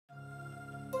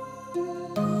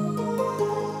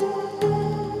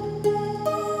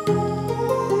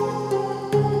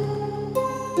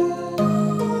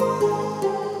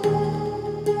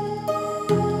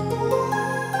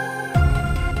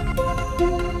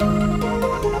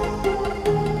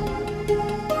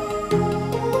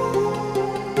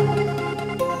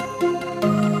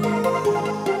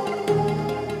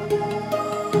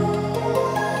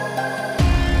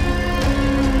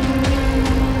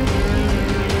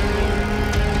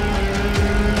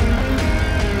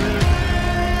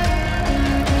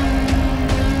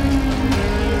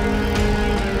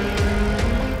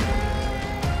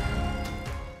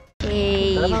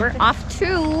We're off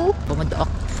to Bomod-OK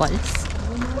Falls.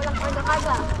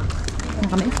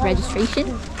 Kami, registration.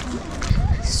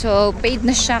 So, paid na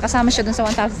siya. Kasama siya dun sa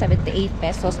 1,078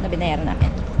 pesos na binayaran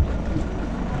namin.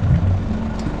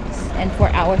 And 4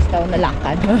 hours daw na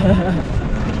lakad.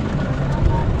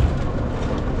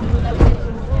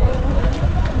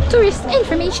 Tourist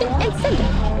Information and Center.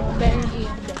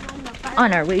 On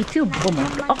our way to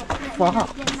Bomod-OK Falls.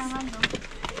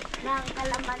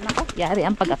 Nako, yari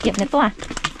ang pag-akyat nito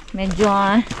Medyo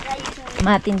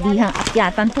matindihang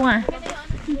akyatan to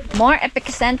More epic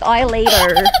scent oil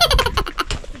later.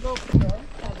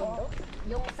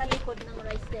 Yung sa likod ng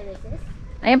rice terraces.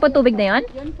 Ayan po tubig na yon?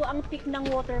 Yun po ang peak ng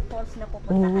waterfalls na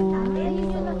pupuntahan natin.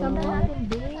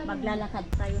 Maglalakad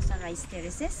tayo sa rice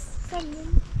terraces.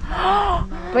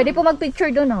 Pwede po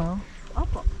mag-picture doon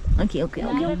Opo. Okay.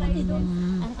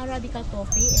 Ang Arabica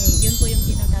coffee, yun po yung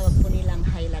tinatawag po nilang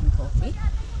Highland coffee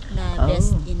na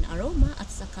best in aroma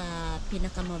at saka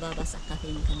pinakamababa sa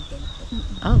caffeine content.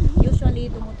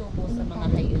 Usually tumutubo sa mga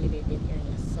high elevated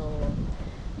areas. So,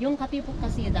 yung kape po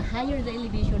kasi, the higher the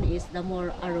elevation is, the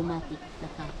more aromatic the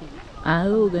coffee.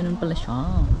 Ganun pala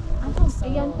siya.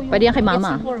 Ayan po yung, pwede yan kay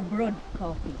mama. It's whole brewed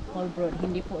coffee. Whole brewed.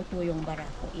 Hindi po ito yung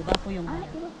barako. Iba po yung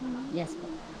yes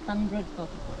po. Pang brewed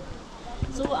coffee po.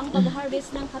 So, ang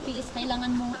pag-harvest ng kape is kailangan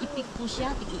mong i-pick po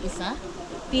siya, isa.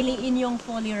 Piliin yung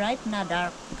fully ripe na dark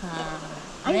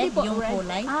red yung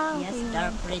kulay. Yes,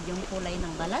 dark red yung kulay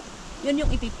ng balat. Yun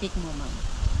yung ipipick mo, ma'am.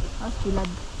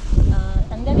 Silad.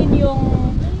 Tanggalin yung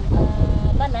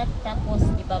balat, tapos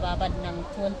ibababad ng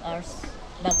 12 hours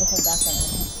bago hugasan.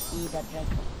 I-drag.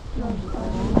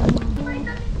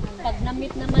 Pag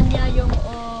na-meet naman niya yung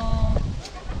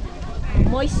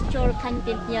moisture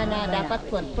content niya na dapat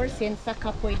 12%,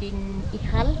 saka pwedeng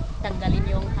ihal, tanggalin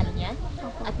yung hal niya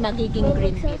at magiging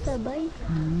green beans.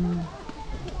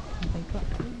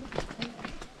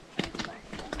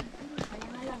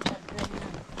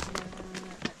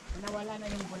 Nawala na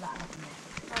yung bula.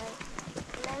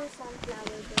 Wala yung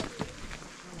sunflower doon.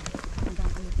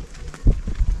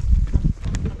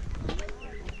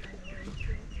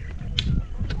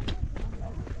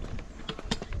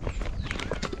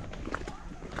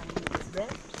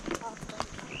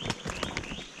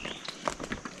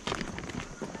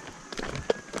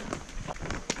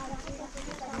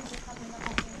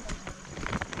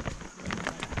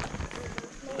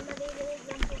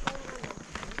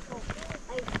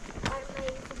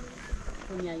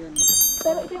 Yun.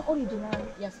 Pero ito yung original.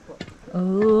 Yes po.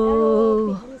 Oh.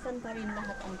 Pero Pidlisan pa rin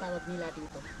lahat ang tawag nila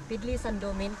dito. Pidlisan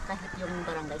domain kahit yung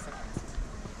barangay sa Terraces.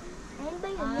 Ayun ba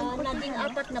yun? Naging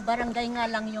apat na barangay nga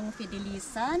lang yung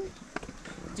Pidlisan.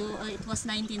 It was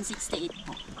 1968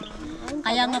 po.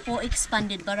 Kaya nga po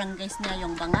expanded barangays niya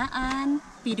yung Bangaan,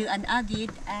 Piduan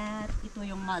Agid, at ito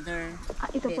yung mother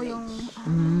Ito po village.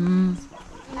 yung...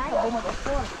 Bomod-OK.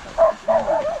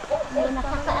 Yung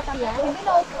nakakaat yan. Hindi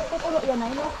na pupulo yan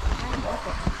ay no?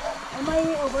 May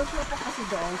overflow po kasi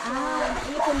doon.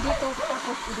 Iipon dito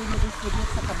tapos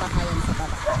i-distribute sa kabahayan sa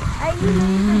baba. Ay, yun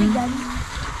yung kaligan.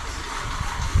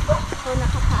 So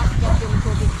nakakaakyat yung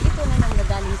tubig dito na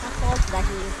nanggagaling sa fault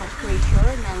dahil sa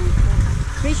pressure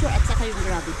at saka yung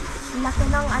gravity. Laki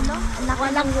ng ano?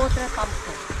 Walang water pump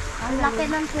po. Ang laki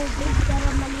ng tubig. Pero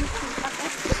maliit yung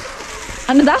takot.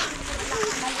 Ano daw?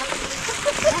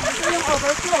 Ito yung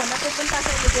overflow. Napupunta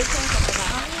sa irrigation sa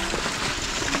baba.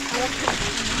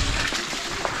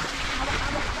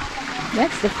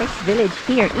 That's the first village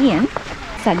here in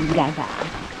Saligaga.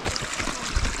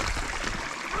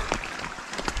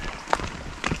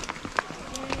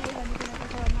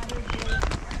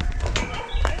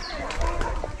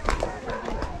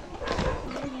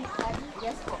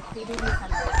 Yes po.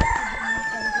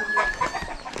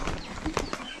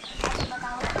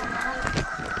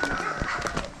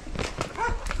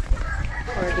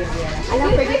 Alam,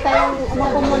 pwede tayong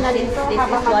umupo muna dito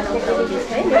habang mag-village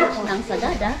ng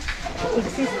Sagada.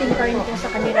 existing pa rin po sa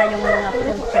kanila yung mga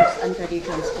cultures and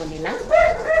traditions po nila.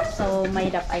 So, may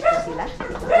dapay po sila.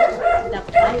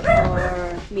 Dapay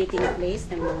or meeting place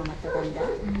ng mga matatanda.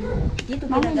 Dito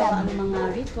ginagawa ang mga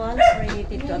rituals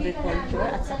related to agriculture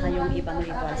at saka yung ibang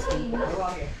rituals din po.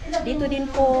 Dito din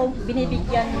po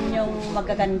binibigyan yung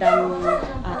magagandang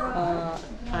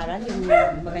aral, yung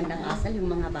magandang asal, yung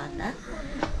mga bata.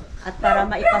 At para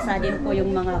maipasa din po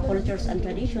yung mga cultures and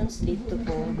traditions, dito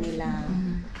po nila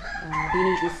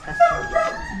dinidiscuss po.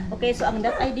 Okay, so ang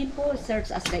dapay din po serves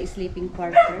as the sleeping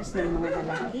quarters ng mga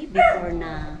lalaki before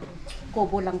na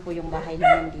kubo lang po yung bahay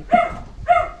namin dito.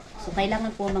 So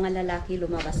kailangan po mga lalaki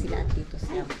lumabas sila at dito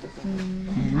sila.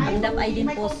 Ang dapay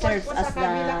din po serves as the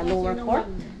lower court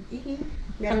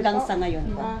hanggang sa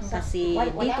ngayon po. Kasi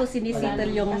dito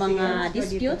sinisettle yung mga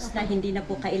disputes na hindi na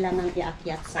po kailangang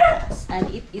iakyat sa taas. And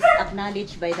it is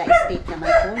acknowledged by the state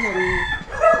naman po yung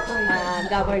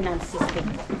governance system.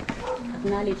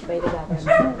 Acknowledged by the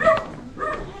government.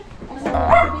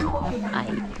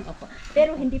 Opo.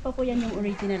 Pero hindi pa po yan yung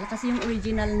original. Kasi yung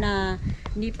original na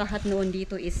nipahat noon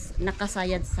dito is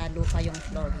nakasayad sa lupa yung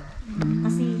flooring.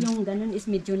 Kasi yung ganun is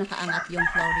medyo nakaangat yung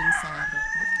flooring sa lupa.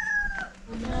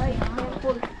 Ay,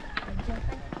 careful.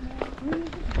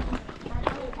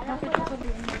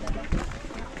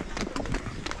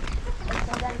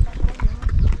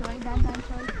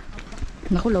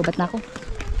 Naku, lobat na ako.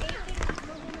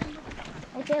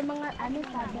 Ito yung mga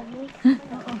paddlers.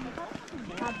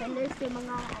 Paddlers yung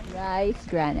mga Rice,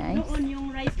 granites. Noon yung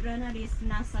rice granaries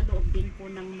nasa loob din po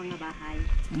ng mga bahay.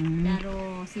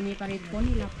 Pero siniparate po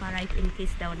nila para in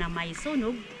case daw na may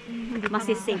sunog,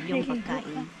 masisave yung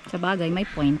pagkain. Sa bagay, may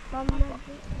point.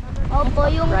 Opo,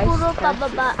 yung Rice puro starches.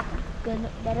 pababa.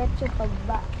 Diretso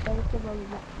pababa. Diretso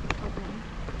pababa.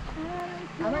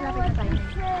 Ama, napit na tayo.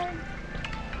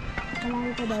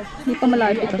 Malayo ka daw. Hindi pa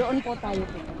malayo ito. Doon po tayo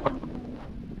po.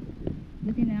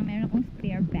 Buti na lang, meron akong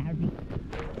spare berry.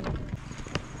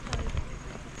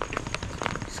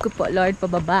 Diyos ko po, Lord,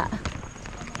 pababa.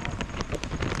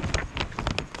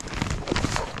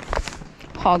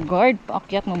 Haggard,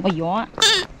 paakyat mo ba yun?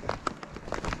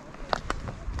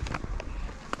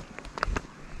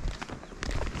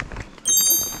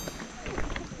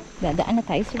 Dadaan na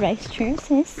tayo sa rice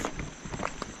terraces.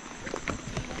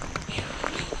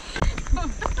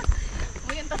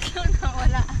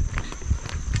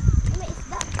 May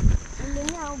isda. Ano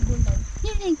niya, gulay.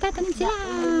 Yan, tatanim sila.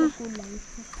 Kulay.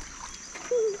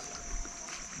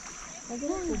 Nagyan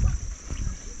po ba?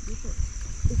 Dito.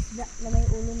 Isda na may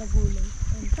ulo na gulay.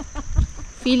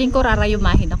 Feeling ko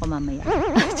rarayumahin ako mamaya.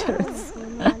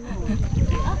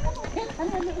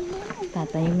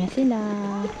 Tatanim na sila.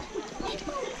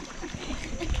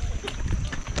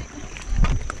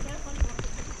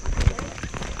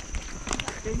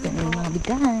 Ito na yung mga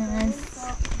bigas.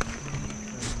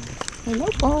 Hello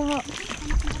po.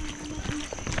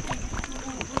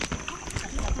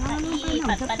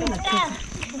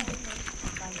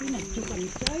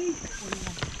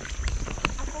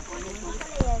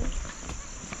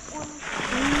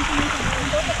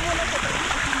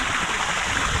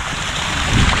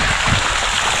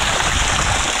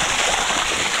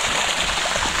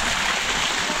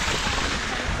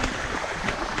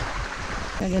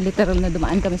 Kaya literal na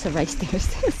dumaan kami sa rice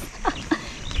terraces.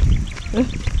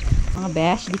 Mga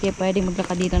besh, di kayo pwedeng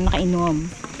maglakad dito na nakainom.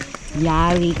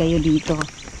 Yari kayo dito.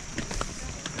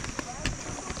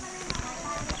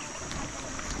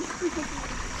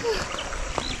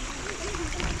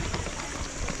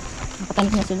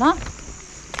 Nakatanik na sila.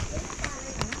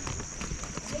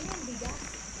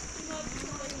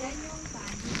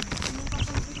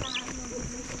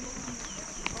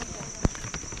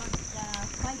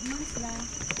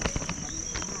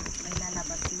 May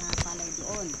lalabas na palay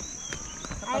doon.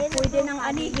 Kapag pwede nang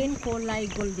anihin, kulay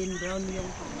golden brown yung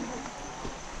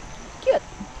Cute.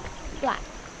 Black.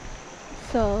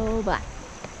 So black.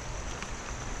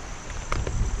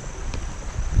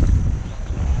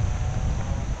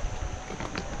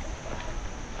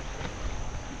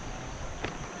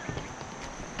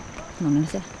 Ano na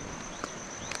siya?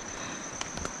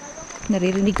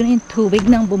 Naririnig ko na yung tubig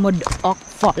ng Bomod-OK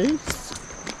Falls.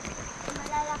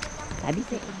 Sabi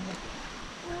siya.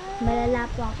 Malala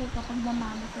po ako kapag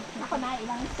mamamasok. Ako na,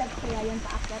 ilang steps kaya yan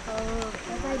sa akyat o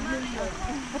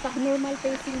kapag normal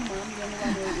pacing ma'am, yung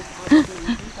one way is out of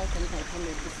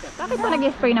 19,500 steps. Bakit pa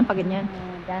nag-spray ng paganyan?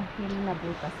 Dahil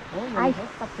nabutas po, Ay.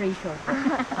 yung sa pressure.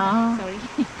 Ah. Sorry.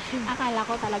 Akala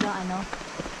ko talagang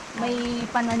may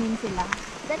pananim sila.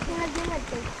 That's nga din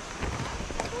natin.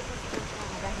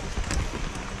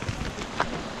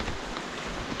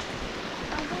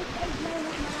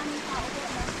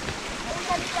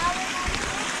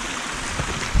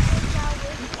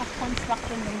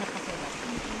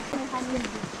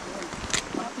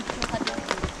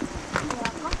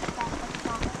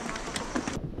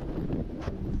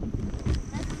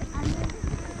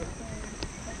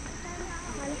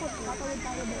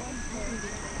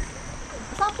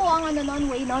 ang ano nun,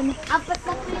 way nun. Apat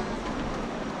na clip.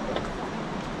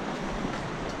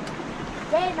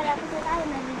 Jay, malapit na tayo.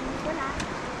 Nalilito na.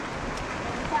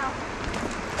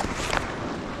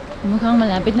 Mukhang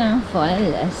malapit na ang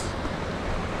falls.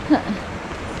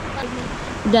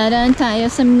 Dadaan tayo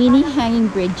sa mini hanging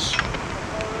bridge.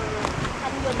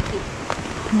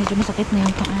 Medyo masakit na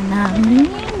yung paa namin.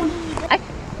 Ay,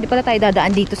 hindi pala tayo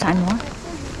dadaan dito sa ano.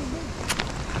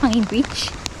 Hanging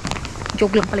bridge.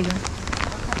 Joke lang pala yun.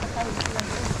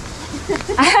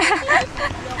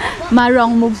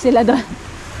 Ma-wrong move sila doon.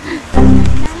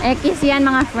 Ekis yan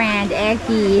mga friend.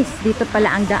 Ekis. Dito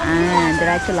pala ang daan.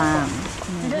 Diretso lang.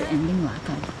 Ending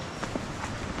wakan.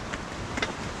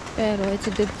 Pero it's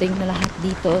a good thing na lahat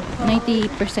dito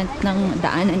 90% ng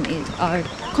daanan are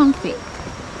concrete.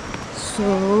 So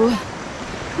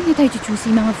hindi tayo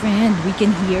choosy mga friend. We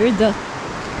can hear the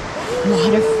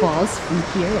waterfalls from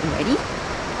here already.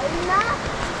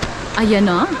 Ayan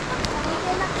na.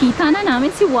 Kita na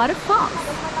namin si waterfalls.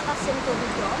 Nakakasinto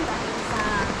dito dahil sa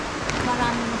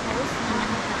maraming house na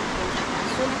nakakarating.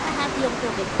 So nakahati yung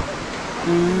tubig.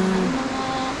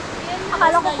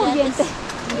 Akala ko kuryente.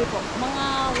 Hindi po. Mga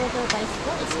water bikes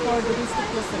po is for domestic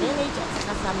use village at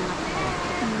saka sa mga tao.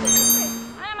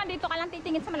 Ano naman dito ka lang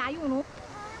titingin sa malayo, no?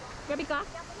 Grabe ka?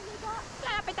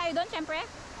 Lalapit tayo doon, syempre.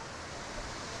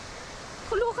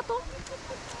 Kulo ka to.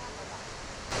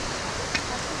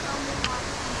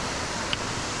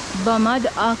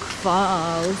 Bomod-OK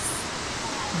Falls.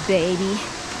 Baby.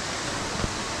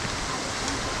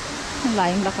 Ang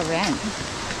layong lakaran.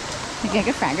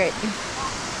 Nagkaka-fragart.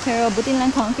 Pero buti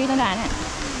lang concrete na daanan.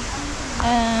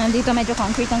 Dito medyo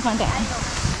concrete ang konti.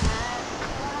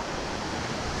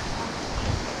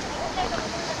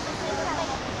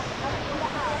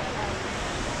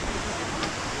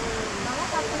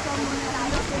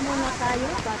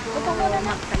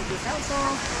 So,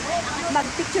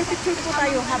 mag-picture-picture po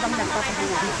tayo habang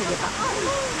nagpapahinga. Sige pa.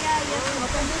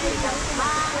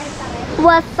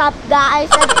 What's up guys?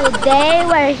 And today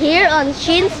we're here on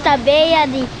Shin's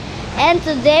Tabayani. And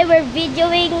today we're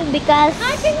videoing because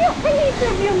can you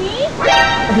interview me?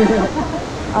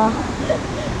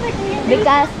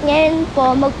 Because ngayon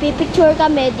po magpipicture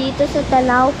kami dito sa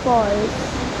Tanaw Falls.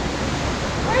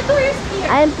 We're tourists here.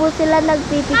 Ayun po sila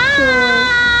nagpipicture.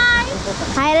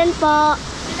 Hi rin po.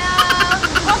 Hello.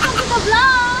 Welcome to the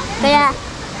vlog. Kaya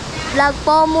vlog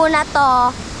po muna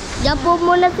to. Diyan po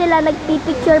muna sila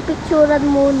nagpipicture-picturean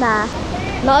muna.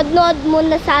 Nood-nood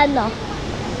muna sa ano.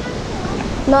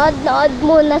 Nood-nood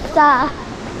muna sa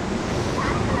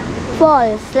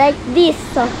falls. Like this.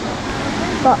 So,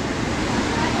 po.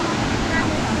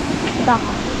 Ito.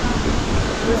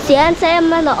 Siya, ang saya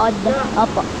manood.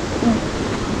 Opo.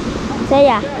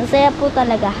 Saya. Ang saya po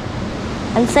talaga.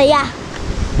 Ang saya.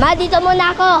 Ma, dito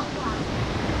muna ako.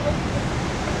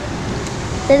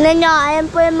 Tignan nyo,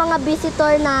 ayan po yung mga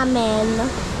visitor namin.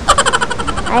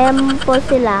 Ayan po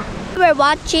sila. We're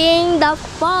watching the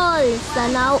falls.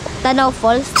 Tanaw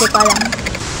Falls, di ko alam.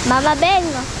 Mama Beng,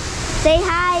 say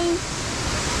hi.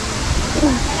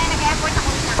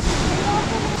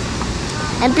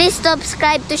 And please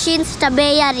subscribe to Shin's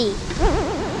Tabayari.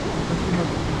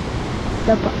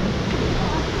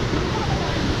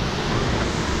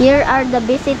 Here are the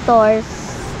visitors.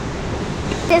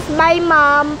 This is my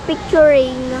mom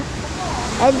picturing.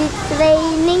 And it's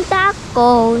raining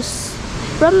tacos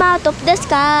from out of the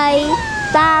sky.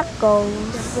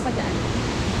 Tacos.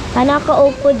 Paano ako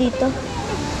upo dito?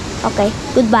 Okay,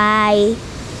 goodbye.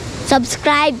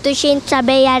 Subscribe to Shin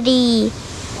Tabayari.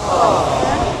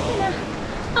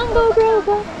 Ang GoPro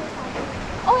ko.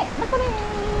 Oh, wait. Naka rin.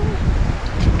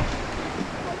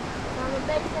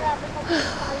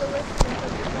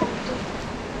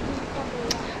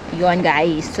 Yun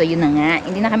guys, so yun na nga.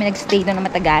 Hindi na kami nagstay doon na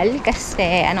matagal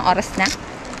kasi anong oras na?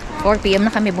 4 PM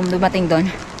na kami dumating doon.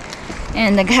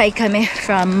 And nag-hike kami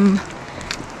from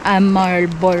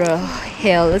Marlborough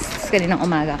Hills kaninang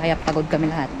umaga, kaya pagod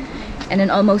kami lahat. And then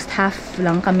almost half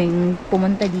lang kaming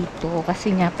pumunta dito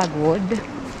kasi nga pagod.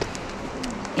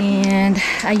 And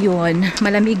ayun,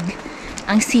 malamig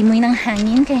ang simoy ng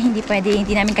hangin kaya hindi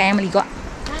namin kaya maligo.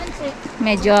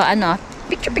 Medyo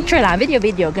picture lang,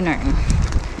 video ganun.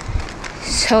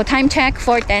 So time check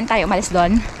 4:10 tayo umalis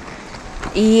doon.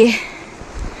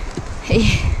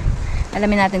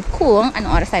 Alamin natin kung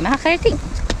anong oras tayo makakarating.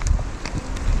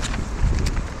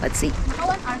 Let's see. 1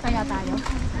 hour kaya tayo?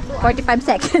 45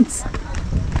 seconds.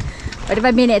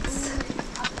 45 minutes.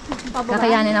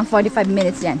 Kakayanin ng 45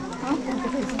 minutes yan.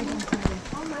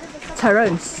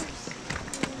 Terraces.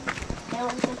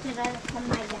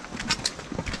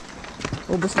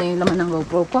 Ubus na yung laman ng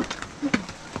GoPro ko.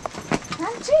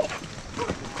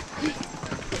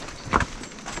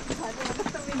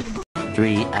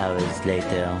 3 hours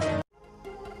later.